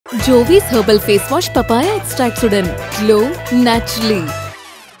Jovi's Herbal Face Wash Papaya Extracts உடன் glow naturally.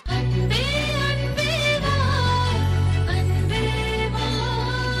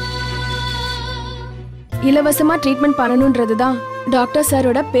 இலவசமா treatment பண்ணணும்ன்றதுதான் doctor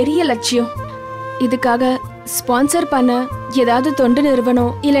சாரோட பெரிய லட்சியம். இதுக்காக ஸ்பான்சர் பண்ண ஏதாவது தொண்டு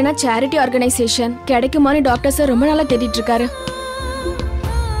நிறுவனம் இல்லனா சேரிட்டி ஆர்கனைசேஷன் கிடைக்குமான்னு டாக்டர் சார் ரொம்ப நாளா தேடிட்டு இருக்காரு.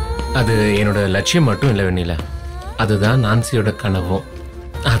 அது என்னோட லட்சியம் மட்டும் இல்லை வெண்ணிலா, அதுதான் நான்சியோட கனவும்.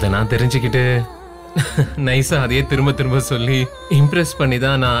 அதை நான் தெரிஞ்சுக்கிட்டு நைஸா அதையே திரும்ப திரும்ப சொல்லி இம்ப்ரெஸ் பண்ணி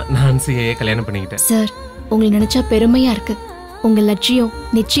தான் நான் நான்சியை கல்யாணம் பண்ணிக்கிட்டேன். சார், உங்களை நினைச்சா பெருமையா இருக்கு. உங்க லட்சியம்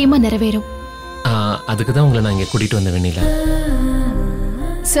நிச்சயமா நிறைவேறும். அதுக்கு தான் உங்களை நான் இங்கே கூட்டிட்டு வந்த வெண்ணிலா.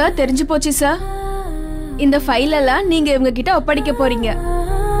 சார், தெரிஞ்சு போச்சு சார். இந்த ஃபைல் எல்லாம் நீங்க இவங்க கிட்ட ஒப்படைக்க போறீங்க.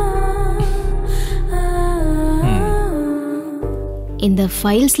 இந்த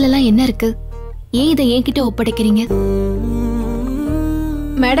ஃபைல்ஸ்ல எல்லாம் என்ன இருக்கு? ஏன் இதை என்கிட்ட ஒப்படைக்கிறீங்க?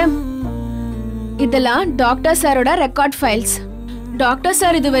 மேடம், இதெல்லாம் டாக்டர் சாரோட ரெக்கார்ட் ஃபைல்ஸ். டாக்டர்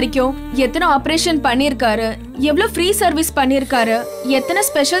சார் இது வரைக்கும் எத்தனை ஆபரேஷன் பண்ணிருக்காரு, எவ்வளவு ஃப்ரீ சர்வீஸ் பண்ணிருக்காரு, எத்தனை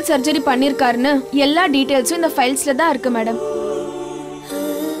ஸ்பெஷல் சர்ஜரி பண்ணிருக்காருன்னு எல்லா டீடைல்ஸும் இந்த ஃபைல்ஸ்ல தான் இருக்கு மேடம்.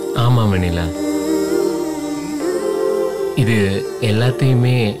 ஆமா வெண்ணிலா, இது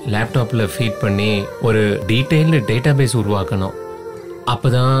எல்லாத்தையுமே லேப்டாப்ல ஃபீட் பண்ணி ஒரு டீடைல்டு டேட்டாபேஸ் உருவாக்கணும்.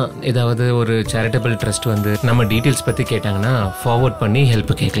 அப்பதான் ஏதாவது ஒரு சேரிட்டபிள் ட்ரஸ்ட் வந்து நம்ம டீடைல்ஸ் பத்தி கேட்டாங்கன்னா ஃபார்வர்ட் பண்ணி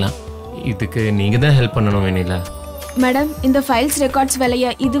ஹெல்ப் கேட்கலாம். இதுக்கு நீங்க தான் ஹெல்ப் பண்ணணும் வெண்ணிலா. மேடம், இந்த ஃபைல்ஸ் ரெக்கார்ட்ஸ் வேலையை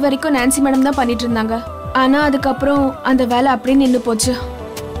இது வரைக்கும் நான்சி மேடம் தான் பண்ணிட்டு இருந்தாங்க. ஆனா அதுக்கப்புறம் அந்த வேலை அப்படியே நின்று போச்சு.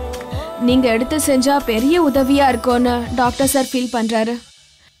 நீங்க எடுத்து செஞ்சா பெரிய உதவியா இருக்கும்னு டாக்டர் சார் ஃபீல் பண்றாரு.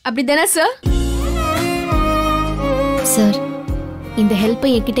 அப்படிதானே சார்? சார், இந்த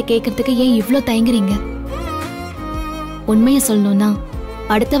ஹெல்ப்பை என்கிட்ட கேட்கறதுக்கு ஏன் இவ்ளோ தயங்குறீங்க? உண்மையை சொல்லணும்னா,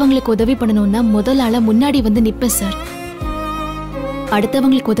 அடுத்தவங்களுக்கு உதவி பண்ணணும்னா முதல் ஆளா முன்னாடி வந்து நிப்பேன் சார்.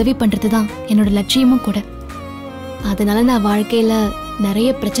 அடுத்தவங்களுக்கு உதவி பண்றதுதான் என்னோட லட்சியமும் கூட. அதனால நான் வாழ்க்கையில நிறைய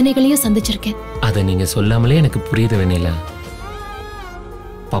பிரச்சனைகளையும் சந்திச்சிருக்கேன். அதை நீங்க சொல்லாமலே எனக்கு புரியுது வெண்ணிலா.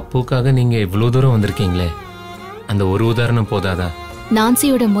 பப்புக்காக நீங்க இவ்வளவு தூரம் வந்திருக்கீங்களே, அந்த ஒரு உதாரணம் போதாதா?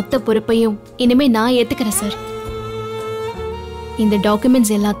 நான்சியோட மொத்த பொறுப்பையும் இனிமே நான் ஏத்துக்கிறேன் சார். இந்த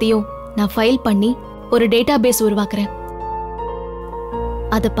டாக்குமெண்ட்ஸ் எல்லாத்தையும் நான் ஃபைல் பண்ணி ஒரு டேட்டாபேஸ் உருவாக்குறேன்.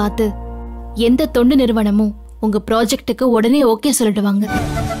 அதை பார்த்து எந்த தொண்டு நிறுவனமும் உங்க ப்ராஜெக்ட்டுக்கு உடனே ஓகே சொல்லிடுவாங்க.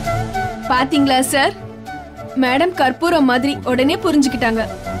 பாத்தீங்களா சார், மேடம் கற்பூரம் மாதிரி உடனே புரிஞ்சுக்கிட்டாங்க.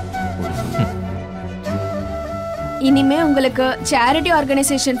 இனிமே உங்களுக்கு சேரிட்டி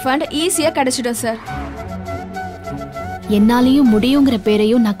ஆர்கனைசேஷன் ஃபண்ட் ஈஸியா கிடைச்சிடும் சார். என்னாலையும் முடியுங்கிற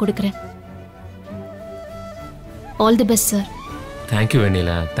பேரையும் நான் கொடுக்கிறேன். All the best sir. Thank you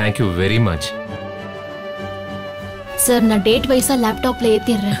Vennila, thank you very much. Sir, நான் டேட் வைஸா லேப்டாப்ல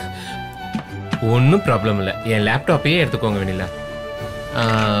ஏத்திடுறேன். ஒன்றும் ப்ராப்ளம் இல்லை, என் லேப்டாப்பையே எடுத்துக்கோங்க வெண்ணிலா.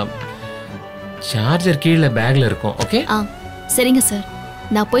 சார்ஜர் கீழே பேக்ல இருக்கும். ஓகே? சரிங்க சார்.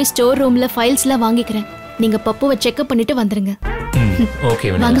 நான் போய் ஸ்டோர் ரூம்ல ஃபைல்ஸ்லாம் வாங்கிக்கிறேன். நீங்க பப்புவை செக்அப் பண்ணிட்டு வந்துருங்க.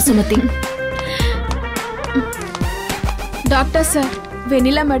 ஓகே வாங்க சுமதி. டாக்டர் சார்,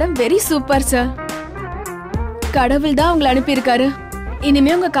 வெண்ணிலா மேடம் வெரி சூப்பர் சார். கடவுள் தான் உங்களை அனுப்பியிருக்காரு.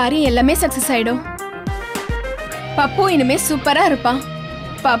 இனிமே உங்க காரியம் எல்லாமே சக்சஸ் ஆயிடும். பப்பு இனிமே சூப்பரா இருப்பான்.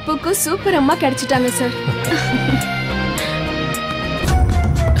 பப்புக்கு சூப்பர் அம்மா கிடைச்சிட்டாங்க சார்.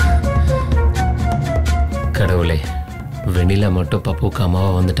 கடவுளே, வெண்ணிலா மட்டும் பப்புக்கு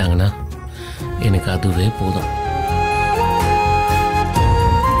அம்மாவா வந்துட்டாங்கன்னா எனக்கு அதுவே போதும்.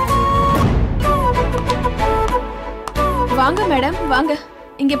 வாங்க மேடம், வாங்க.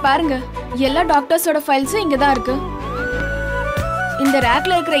 இங்க பாருங்க, எல்லா டாக்டர்ஸோட ஃபைல்ஸும் இங்க தான் இருக்கு. இந்த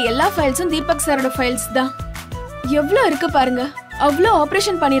ரேக்ல இருக்கிற எல்லா ஃபைல்ஸும் தீபக் சாரோட ஃபைல்ஸ் தான். எவ்வளவு இருக்கு பாருங்க. அவ்வளோ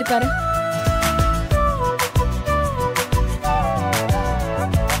ஆபரேஷன் பண்ணிருக்காரு.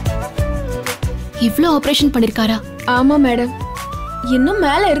 இவ்ளோ ஆபரேஷன் பண்ணிருக்காரா? ஆமா மேடம், இன்னும்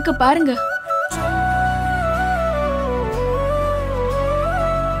மேல இருக்கு பாருங்க.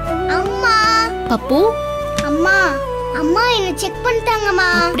 அம்மா, பப்பு, அம்மா, அம்மா என்ன செக் பண்ணிட்டாங்கம்மா.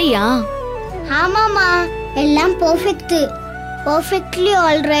 அப்படியா? ஆமாம்மா, எல்லாம் பெர்ஃபெக்ட், பெர்ஃபெக்ட்லி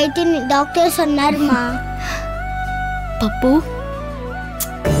ஆல் ரைட் ன்னு டாக்டர் சொன்னாருமா. பப்பு,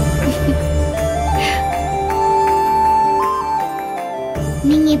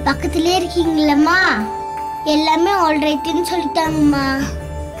 நீங்க பக்கத்திலே இருக்கீங்களம்மா, எல்லாமே ஆல் ரைட்னு சொல்லிட்டாங்கம்மா.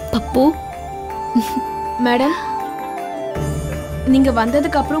 பப்பு. மேடம், நீங்க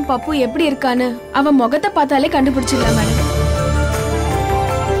வந்ததுக்கு அப்புறம் பப்பு எப்படி இருக்கான்னு அவன் முகத்தை பார்த்தாலே கண்டுபிடிச்சிடலாம் மேடம்.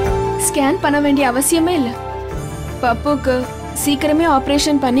 ஸ்கேன் பண்ண வேண்டிய அவசியமே இல்லை. பப்புக்கு சீக்கிரமே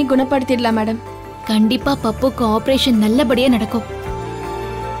ஆபரேஷன் பண்ணி குணப்படுத்திடலாம் மேடம். கண்டிப்பா பப்புக்கு ஆபரேஷன் நல்லபடியா நடக்கும்.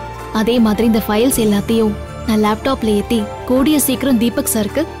 அதே மாதிரி இந்த ஃபைல்ஸ் எல்லாத்தையும் நான் லேப்டாப்ல ஏத்தி கூடிய சீக்கிரம் தீபக்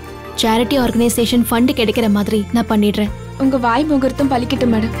சாருக்கு சேரிட்டி ஆர்கனைசேஷன் ஃபண்ட் கிடைக்கிற மாதிரி நான் பண்ணிடுறேன். உங்க வாய் முகூர்த்தம்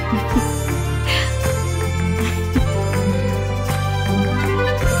பலிக்கட்டும் மேடம்.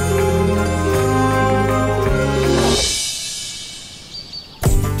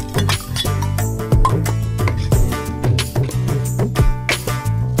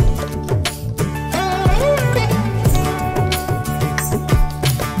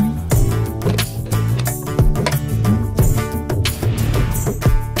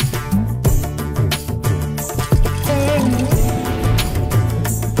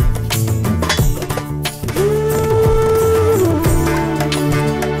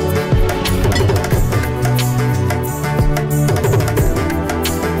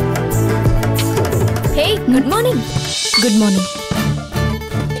 Good morning.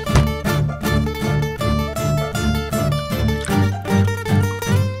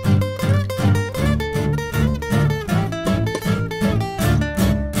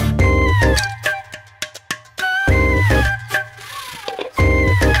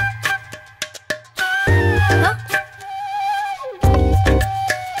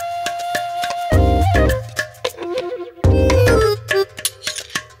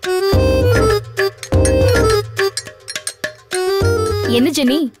 என்ன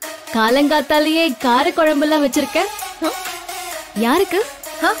ஜெனி, காலங்காத்தாலேயே கார குழம்புலாம் வச்சிருக்க? யாருக்கு?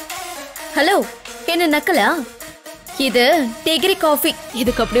 ஹலோ, என்ன நக்கலா? இது டிகிரி காஃபி.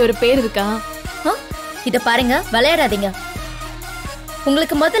 இதுக்கு அப்படி ஒரு பேர் இருக்கா? இத பாருங்க, விளையாடாதீங்க.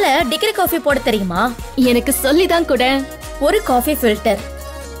 உங்களுக்கு முதல்ல டிகிரி காஃபி போட தெரியுமா? எனக்கு சொல்லிதான் கூட. ஒரு காஃபி ஃபில்டர்,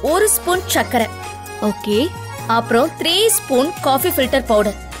 1 ஸ்பூன் சர்க்கரை, ஓகே, அப்புறம் 3 spoon coffee filter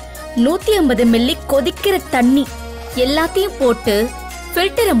powder, 150 milli கொதிக்கிற தண்ணி எல்லாத்தையும் போட்டு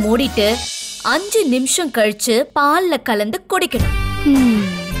ஃபில்டரை மூடிட்டு 5 நிமிஷம் கழிச்சு பால்ல கலந்து குடிக்கணும்.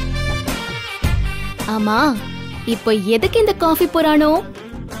 ஆமா, இப்போ எதுக்கு இந்த காஃபி புராணம்?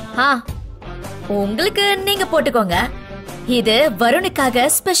 உங்களுக்கு நீங்க போட்டுக்கோங்க. இது வருணுக்காக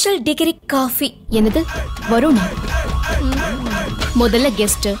ஸ்பெஷல் டிகிரி காஃபி. என்னது வருணா? முதல்ல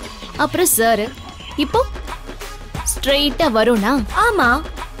கெஸ்ட், அப்புறம் சார், இப்போ ஸ்ட்ரெயிட்டா வருணா? ஆமா,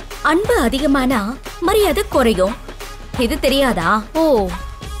 அன்பு அதிகமானா மரியாதை குறையும். இது தெரியாதா? ஓ,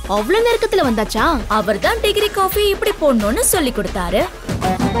 அவ்வளவு நெருக்கத்துல வந்தாச்சா? அவர்தான் டிகிரி காஃபி இப்படி போடணும்னு சொல்லி கொடுத்தாரு.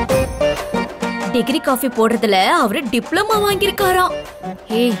 டிகிரி காஃபி போடுறதுல அவரு டிப்ளமா வாங்கியிருக்காராம்.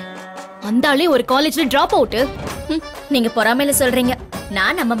 ஏய், அந்த ஆளே ஒரு காலேஜ்ல டிராப் அவுட். நீங்க பொறாமையில சொல்றீங்க,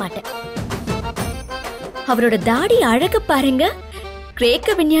 நான் நம்ப மாட்டேன். அவரோட தாடி அழகு பாருங்க.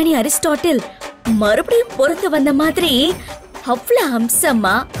 கிரேக்க விஞ்ஞானி அரிஸ்டாட்டில் மறுபடியும் பொறுத்து வந்த மாதிரி அவ்வளவு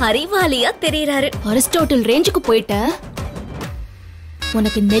அம்சமா அறிவாளியா தெரியறாரு. அரிஸ்டாட்டில் ரேஞ்சுக்கு போயிட்ட.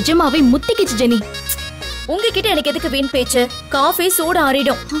 உனக்கு நிஜமாவே முத்திக்கிச்சு ஜெனி. உங்ககிட்ட எனக்கு எதுக்கு வீண் பேச்சு? காஃபி சூடு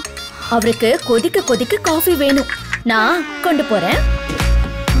ஆறிடும். அவருக்கு கொதிக்க கொதிக்க காஃபி வேணும். நான் கொண்டு போறேன்.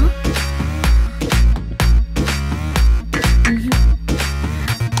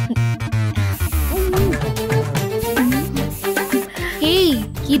 ஏய்,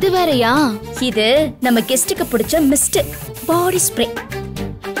 இது வேறயா? இது நம்ம கெஸ்டுக்கு பிடிச்ச மிஸ்ட் பாடி ஸ்ப்ரே.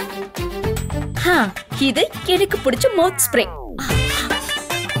 இது எனக்கு பிடிச்ச மவுத் ஸ்ப்ரே.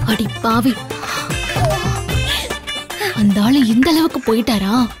 அடி பாவி, அந்த ஆளு இந்த அளவுக்கு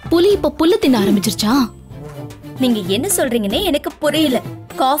போயிட்டாரா? புலி இப்ப புல்லு தின்ன ஆரம்பிச்சிருச்சா? நீங்க என்ன சொல்றீங்கன்னு எனக்கு புரியல.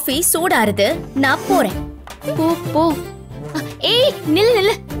 காஃபி சூடாருது, நான் போறேன். போ போ. ஏய், நில்லு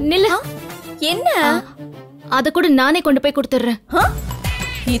நில்லு நில்லு. என்ன? அத கூட நானே கொண்டு போய் கொடுத்துறேன்.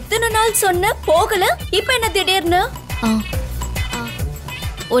 இத்தனை நாள் சொன்ன போகல, இப்ப என்ன திடீர்னு?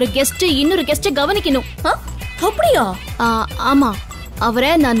 ஒரு கெஸ்ட் இன்னொரு கெஸ்ட கவனிக்கணும். அப்படியா? ஆமா, அவரை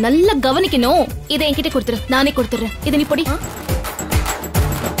நான் நல்லா கவனிக்கணும். இதை என்கிட்ட கொடுத்துரு, நானே கொடுத்துறேன். இதை நீ பொடி.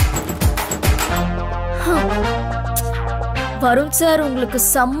 வருண் சார், உங்களுக்கு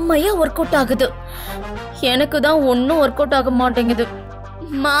செம்மையா ஒர்க் அவுட் ஆகுது. எனக்கு தான் ஒன்னும் ஒர்க் அவுட் ஆக மாட்டேங்குது.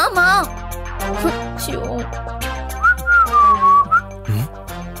 மாமா,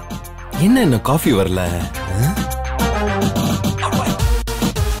 என்ன காஃபி வரல?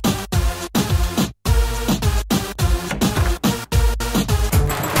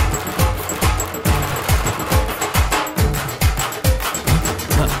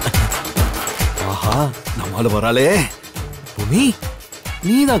 ஆஹா, நம்மால வராளே. பூமி,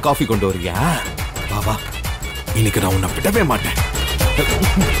 நீ தான் காஃபி கொண்டு வரியா? வா வா, இன்னைக்கு நான் உன்னை விடவே மாட்டேன்.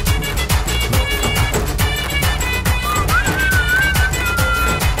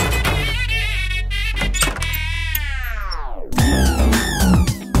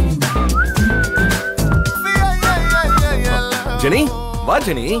 ஜெனி, வா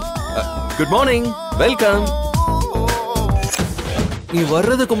ஜெனி. Good morning, welcome. நீ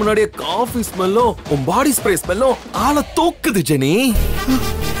வர்றதுக்கு முன்னாடியே காஃபி ஸ்மெல்லும் உன் பாடி ஸ்ப்ரே ஸ்மெல்லும் ஆள தூக்குது ஜெனி.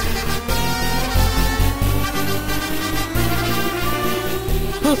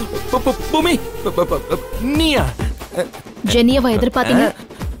 பூமி நீயா? ஜெனியவா எதிர்பார்த்தீங்க?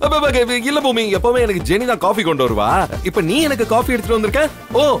 இல்ல பூமி, எப்பவுமே எனக்கு ஜெனி தான் காஃபி கொண்டு வருவா. இப்ப நீ எனக்கு காஃபி எடுத்துட்டு வந்திருக்க.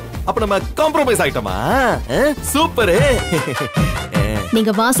 ஓ, அப்ப நம்ம காம்ப்ரமைஸ் ஆயிட்டோமா? சூப்பர்.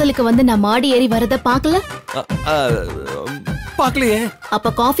 நீங்க வாசலுக்கு வந்து நான் மாடி ஏறி வரத பாக்கல? பாக்கலையே.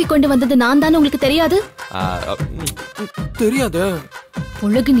 அப்ப காஃபி கொண்டு வந்தது நான் தானே, உங்களுக்கு தெரியாது? தெரியாது.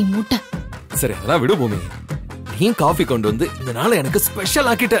 ஒழுகு நீ மூட்டை. சரி, அதெல்லாம் விடு பூமி. நீ காஃபி கொண்டு வந்து இந்த நாளை எனக்கு ஸ்பெஷல்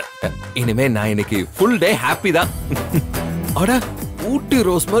ஆக்கிட்ட. இனிமே நான் இன்னைக்கு ஃபுல் டே ஹாப்பி தான். அட, ஊட்டி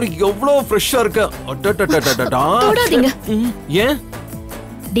ரோஸ் மாதிரி எவ்வளவு ஃப்ரெஷ்ஷா இருக்கு. தொடாதீங்க. ஏன்?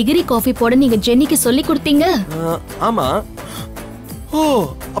 டிகிரி காஃபி போட நீங்க ஜெனிக்கு சொல்லி கொடுத்தீங்க. ஆமா. ஓ,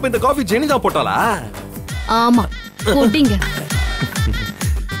 அப்ப இந்த காஃபி ஜெனி தான் போட்டாளா? ஆமா, போட்டீங்க.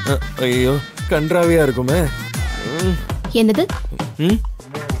 ஐயோ, கன்றாவியா இருக்குமே. என்னது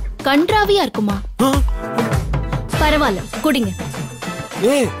கன்றாவியா இருக்குமா? பரவாயில்ல, குடிங்க.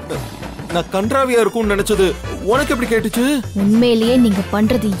 ஏய், நான் கன்றாவியா இருக்கும்னு நினைச்சது உனக்கு எப்படி கேட்டுச்சு? உண்மையிலேயே நீங்க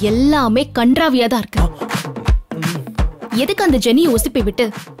பண்றது எல்லாமே கன்றாவியா தான் இருக்கு. எதுக்கு அந்த ஜெனியை உசுப்பி விட்டு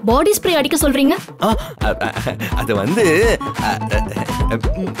பாடி ஸ்ப்ரே அடிக்க சொல்றீங்க? அது வந்து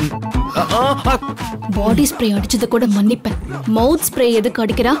பாடி ஸ்ப்ரே அடிச்சது கூட மன்னிப்பேன். மவுத் ஸ்ப்ரே எதுக்கு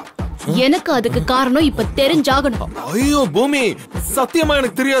அடிக்கிறா? எனக்கு அதுக்கு காரணம் இப்ப தெரிஞ்சாகணும். ஐயோ பூமி, சத்தியமா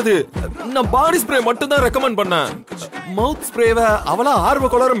எனக்கு தெரியாது. நான் பாடி ஸ்ப்ரே மட்டும் தான் ரெக்கமெண்ட் பண்ணேன். மவுத் ஸ்ப்ரேவை அவளா ஆர்வ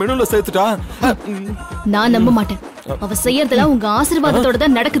கோளாறு மெனுல சேர்த்துட்டா. நான் நம்ப மாட்டேன். அவ செய்யறதெல்லாம் உங்க ஆசீர்வாதத்தோட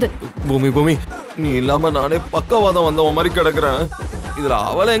தான் நடக்குது. பூமி, நீ இல்லாம நானே பக்கவாதம் வந்தவன் மாதிரி கிடக்குறேன். இதுல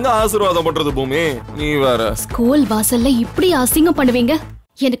அவளை எங்க ஆசீர்வாதம் பண்றது பூமி? நீ வேற. ஸ்கூல் வாசல்ல இப்படி அசிங்கம் பண்ணுவீங்க?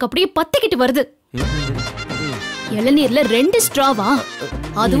 எனக்கு அப்படியே பத்திக்கிட்டு வருது. இளநீர்ல 2 ஸ்ட்ராவா?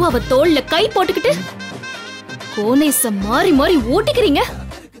 அதுவும் அவ தோல்ல கை போட்டுக்கிட்டு கோனேச மாறி மாறி ஓட்டிக்கிறீங்க.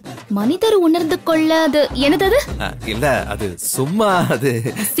 மனிதர் உணர்ந்து கொள்ளாது என்னது? இல்ல, அது சும்மா. அது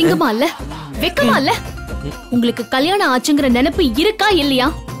சிங்கமா இல்ல, வெக்கமா இல்ல? உங்களுக்கு கல்யாணம் ஆச்சுங்கிற நினைப்பு இருக்கா இல்லையா?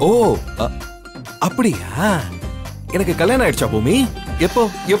 ஓ, அப்படியா? எனக்கு கல்யாணம் ஆயிடுச்சா பூமி? எப்போ?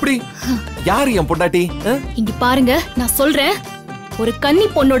 எப்படி? யாரு என் பொண்டாட்டி? இங்க பாருங்க, நான் சொல்றேன், ஒரு கன்னி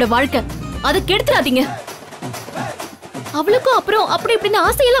பொண்ணோட வாழ்க்கை அதை கெடுத்துறாதீங்க. அவளுக்கும் அப்புறம் அப்படி இப்படின்னு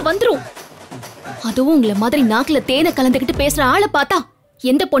ஆசையெல்லாம் வந்துரும். அதுவும் உங்களை மாதிரி நாக்குல தேனை கலந்துகிட்டு பேசுற ஆளை பார்த்தா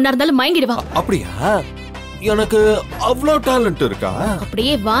எந்த பொண்ணா இருந்தாலும் மயங்கிடுவா. அப்படியா? எனக்கு அவ்வளோ டேலண்ட் இருக்கா?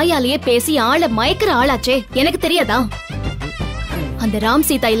 அப்படியே வாயாலேயே பேசி ஆளை மயக்கிற ஆளாச்சே, எனக்கு தெரியாதா? அந்த ராம்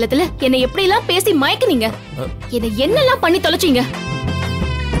சீதா இல்லத்துல என்னை எப்படி எல்லாம் பேசி மயக்குனீங்க, என்னை என்னெல்லாம் பண்ணி தொலைச்சீங்க.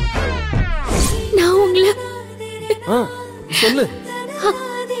 நான் உங்களை சொல்லு.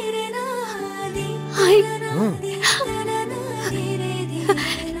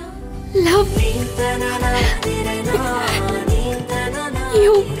 love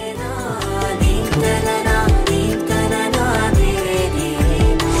you.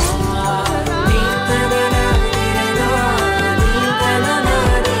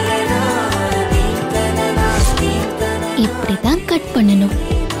 இப்படிதான் கட் பண்ணணும்.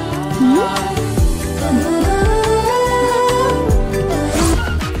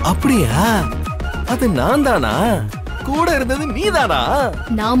 அப்படியா? அது நான் தானா? கூட இருந்தது நீ தானா?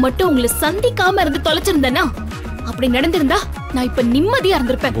 நான் மட்டும் உங்களை சந்திக்காம இருந்து தொலைச்சிருந்தேனா, அப்படி நடந்திருந்தா நான் இப்ப நிம்மதியா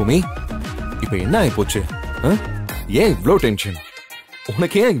இருந்திருப்பேன். பூமி, இப்ப என்ன ஆயி போச்சு? ஏன் இவ்ளோ டென்ஷன்?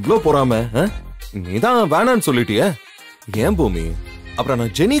 உனக்கு ஏன் இவ்ளோ பொறாம? நீதான் வேணான்னு சொல்லிட்டிய. ஏன் பூமி? அப்புறம்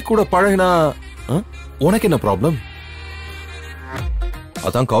நான் ஜெனி கூட பழகினா உனக்கு என்ன ப்ராப்ளம்?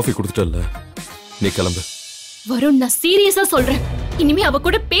 அதான் காஃபி குடுத்துட்டல்ல, நீ கிளம்பு. வருண், நான் சீரியஸா சொல்றேன், இனிமே அவ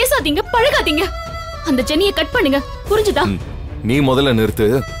கூட பேசாதீங்க, பழகாதீங்க. அந்த ஜெனியை கட் பண்ணுங்க, புரிஞ்சுதா? நீ முதல்ல நிறுத்து,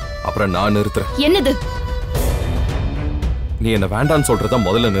 அப்புறம் நான் நிறுத்துறேன். என்னது? நீ என்ன வேண்டான்னு சொல்றத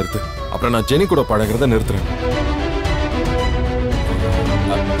முதல்ல நிறுத்து, அப்புறம் நான் ஜெனி கூட பழகிறத நிறுத்துறேன்.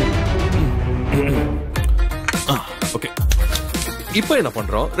 ஓகே, இப்போ என்ன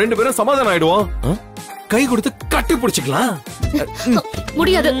பண்றோம்? 2 பேரும் சமாதானம் ஆயிடுவோம். கை கொடுத்து கட்டி பிடிச்சுக்கலாம்.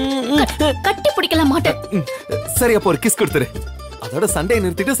 முடியாது, கட்டி பிடிக்கல மாட்டேன். சரி, அப்போ ஒரு கிஸ் கொடுத்துரு. அதோட சண்டை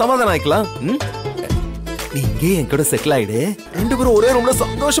நிறுத்திட்டு சமாதானம் ஆயிக்கலாம். நீ இங்கே என் கூட செட்டில் ஆயிடு, 2 பேரும் ஒரே ரூம்ல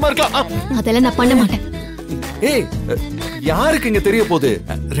சந்தோஷமா இருக்கலாம். அதெல்லாம் நான் பண்ண மாட்டேன். ஏய், யாருக்கு இங்க தெரிய போகுது?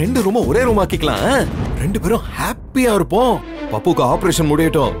 2 ரூம் ஒரே ரூம் ஆக்கிக்கலாம். 2 பேரும் ஹாப்பியா இருப்போம். பப்புக்கு ஆபரேஷன்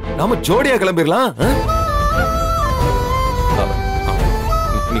முடியட்டும், நாம ஜோடியா கிளம்பிடலாம்.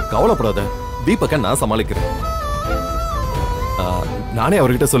 நீ கவலைப்படாத, தீபக்க நான் சமாளிக்கிறேன். நானே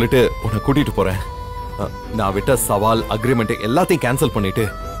அவர்கிட்ட சொல்லிட்டு உன்னை கூட்டிட்டு போறேன். நான் விட்ட சவால், அக்ரிமெண்ட் எல்லாத்தையும் கேன்சல் பண்ணிட்டு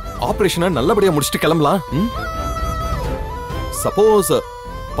ஆபரேஷனை நல்லபடியா முடிச்சுட்டு கிளம்பலாம். சப்போஸ்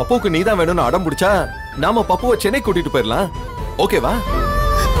பப்புவுக்கு நீதான் வேணும்னு அடம் பிடிச்சா நாம பப்புவை சென்னை கூட்டிட்டு போயிடலாம். ஓகேவா?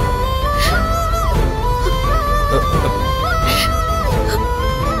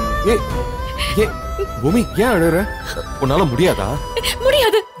 ஏ பூமி ஏன் அழுற? உன்னால முடியாதா?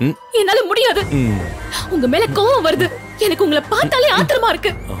 முடியாது, என்னால முடியாது. உங்க மேல கோவம் வருது. எனக்கு உங்களை பார்த்தாலே ஆத்திரமா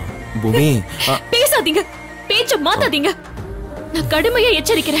இருக்கு. பூமி பேசாதீங்க, பேச்ச மாத்தாதீங்க. நான் கடுமையா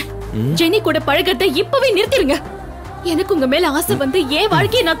எச்சரிக்கிறேன். ஜெனி கூட பழகத்தை இப்பவே நிறுத்திருங்க. எனக்கு உங்க மேல ஆசை வந்து என்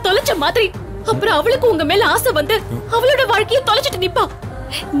வாழ்க்கையை நான் தொலைச்ச மாதிரி அப்புறம் அவளுக்கு உங்க மேல ஆசை வந்து அவளோட வாழ்க்கையை தொலைச்சிட்டு நிப்பா.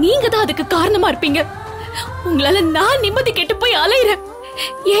 நீங்க தான் அதுக்கு காரணமா இருப்பீங்க. உங்களால நான் நிம்மதி கெட்டு போய் அலையிறேன்.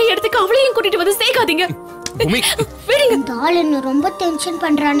 ஏன் இடத்துக்கு அவளையும் கூட்டிட்டு வந்து சேர்க்காதீங்க. இந்த ஆள் என்ன ரொம்ப டென்ஷன்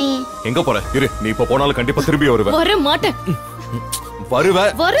பண்றானே. எங்க போற? இரு, நீ இப்ப போனாலும் கண்டிப்பா திரும்பி வருவ. வர மாட்டேன்.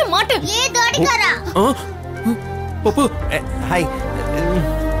 வர மாட்டேன். ஏ தாடிக்காரா. பப்பு ஹாய்.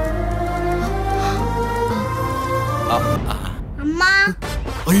 அம்மா.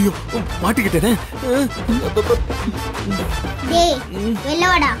 ஐயோ மாட்டிக்கிட்டேனே. டேய் வெளிய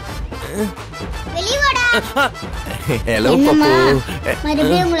வாடா. வெளிய வாடா. ஹலோ பப்பு.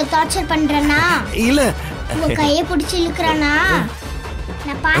 மறுபடியும் உங்களை டார்ச்சர் பண்றேனா? இல்ல. உங்க கையை பிடிச்சு இழுக்கறானா?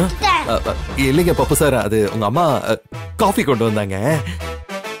 நான் பாத்துட்டேன். இல்லைங்க பப்பு சார், அது உங்க அம்மா காஃபி கொண்டு வந்தாங்க.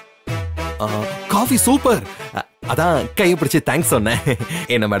 Coffee super. அதான் கையை பிடிச்சு தேங்க்ஸ் சொன்னேன்.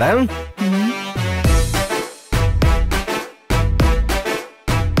 என்ன மேடம்?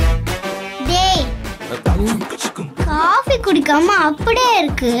 டேய் காஃபி குடிக்காம அப்படியே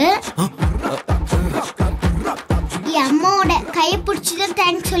இருக்கு. என் அம்மாவோட கையை பிடிச்சுதான்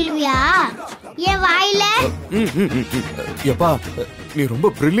தேங்க்ஸ் சொல்லுவியா? என் வாயில எப்பா நீ ரொம்ப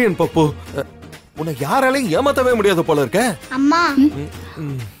பிரில்லியன்ட் பப்பு. உன்னை யாராலையும் ஏமாத்தவே முடியாது போல இருக்க. அம்மா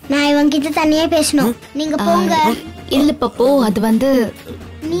நான் இவங்க கிட்ட தனியா பேசணும். நீங்க போங்க. இல்ல பப்பு, அது வந்து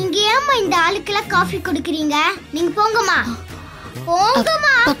நீங்க ஏமா இந்த ஆளுக்கெல்லாம் காஃபி குடுக்குறீங்க? நீங்க போங்கம்மா.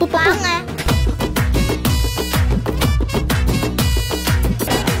 போங்கம்மா. வாங்க.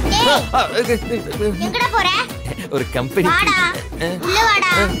 எங்கடா போற? ஒரு கம்பெனி. வாடா உள்ள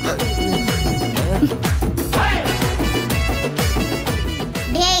வாடா.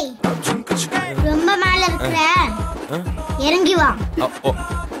 டேய் ரொம்ப மேல இருக்கற. இறங்கி வா.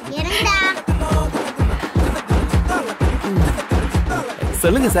 இறங்குடா.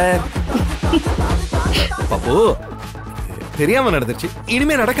 சொல்லுங்க சார். பாப்பு தெரியாம நடந்துச்சு,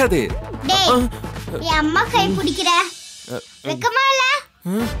 இனிமே நடக்காது. டேய் என் அம்மா கை பிடிக்கிற வெக்கமா இல்ல?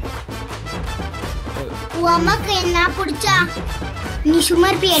 உன் அம்மாக்கு என்ன பிடிச்சா நீ சும்மா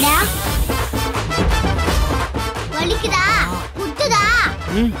இருப்பியடா? வலிக்குதா? குத்துதா?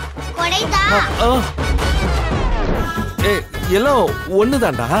 கொடைதா? எல்லாம்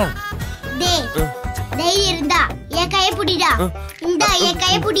ஒண்ணுதான்டா. டேய் தைரியம் இருந்தா என் கையை பிடிடா. இந்தா என்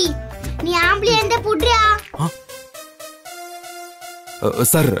கையை பிடி. நீ ஆம்பளை இருந்தா புடுறா.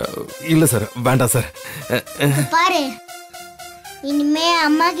 சார் இல்ல சார், வேண்டாம் சார். பாரு, இனிமே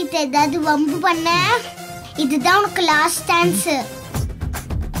அம்மா கிட்ட ஏதாவது வம்பு பண்ண இதுதான் உனக்கு லாஸ்ட் சான்ஸ்.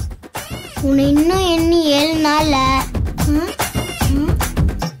 உன்னை இன்னும் எண்ணி 7 நாள்ல.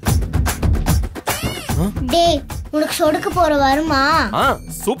 டேய் உனக்கு சொடுக்க போற வருமா?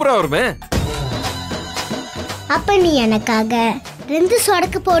 சூப்பரா வருமே. அப்ப நீ எனக்காக 2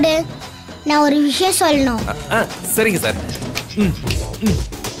 சொடக்கு போடு. நான் ஒரு விஷயம் சொல்லணும். சரிங்க சார்.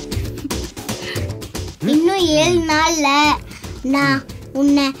 இன்னும் 7 நாள்ல நான்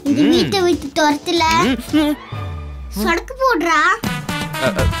உன்னை இந்த வீட்டை விட்டு துரத்துல சொடக்கு போடுறா.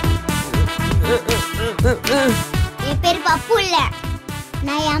 என் பேரு பப்பு இல்ல.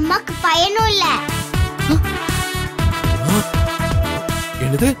 நான் என் அம்மாக்கு பையனும் இல்ல.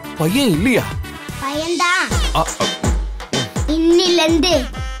 என்னது பையன் இல்லையா? பையன்தான். இன்னில இருந்து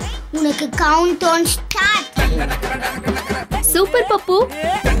உனக்கு கவுண்ட் ஆன் ஸ்டார்ட். சூப்பர் பப்பு.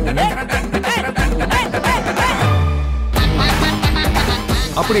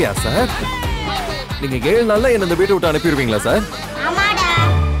 அப்படியா சார்? நீங்க 7 நாள்ல என்ன இந்த வீட்டை விட்டு அனுப்பிடுவீங்களா சார்? ஆமாடா,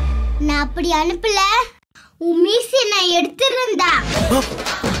 நான் அப்படி அனுப்பல. உன் மீசை நான் எடுத்துறேன்டா.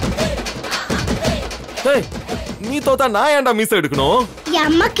 ஏய், நீ தோத்தா நான் ஏன்டா மீசை எடுக்கணும்? என்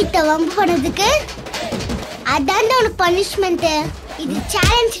அம்மா கிட்ட வம்பு பண்ணதுக்கு அதான் உனக்கு பனிஷ்மெண்ட். இது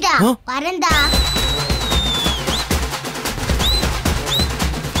சேலஞ்ச்டா. வரேன்டா.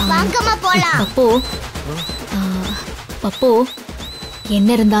 வாங்கம்மா போலாம். பப்பு, பப்பு என்ன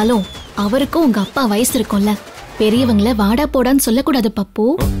இருந்தாலும் அவருக்கும் உங்க அப்பா வயசு இருக்கும்ல. பெரியவங்கள வாடா போடான்னு சொல்லக்கூடாது பப்பு.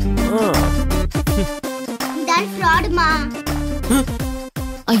 இதான் ஃப்ராடுமா?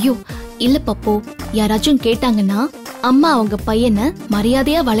 ஐயோ இல்ல பப்பு, யாராச்சும் கேட்டாங்கன்னா அம்மா அவங்க பையனை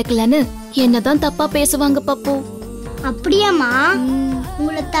மரியாதையா வளர்க்கலன்னு என்னதான் தப்பா பேசுவாங்க பப்பு. அப்படியாமா?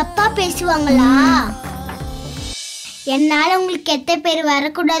 உங்களை தப்பா பேசுவாங்களா? என்னால உங்களுக்கு கெட்ட பேர்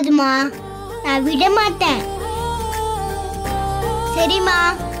வரக்கூடாதுமா. நான் விட மாட்டேன். சரிம்மா?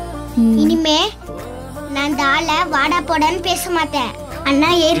 இனிமே நான் இந்த ஆளை வாடா போடான்னு பேச மாட்டேன். அண்ணா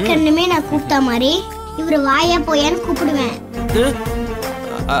ஏற்கனவே நான் கூப்பிட்ட மாதிரி இவரு வாயா போயான்னு கூப்பிடுவேன்.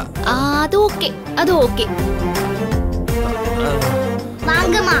 அது ஓகே, அது ஓகே.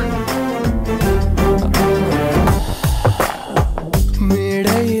 வாங்கம்மா.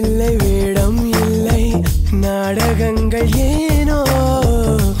 மேடை இல்லை, வேடம் இல்லை, நாடகங்கள் ஏனோ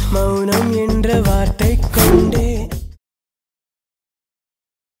மௌனம் என்ற வார்த்தை கொண்டே.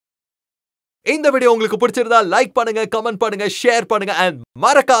 இந்த வீடியோ உங்களுக்கு பிடிச்சிருந்தா லைக் பண்ணுங்க, கமெண்ட் பண்ணுங்க, ஷேர் பண்ணுங்க and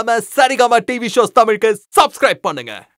மறக்காம சரிகமா டிவி ஷோஸ் தமிழுக்கு சப்ஸ்கிரைப் பண்ணுங்க.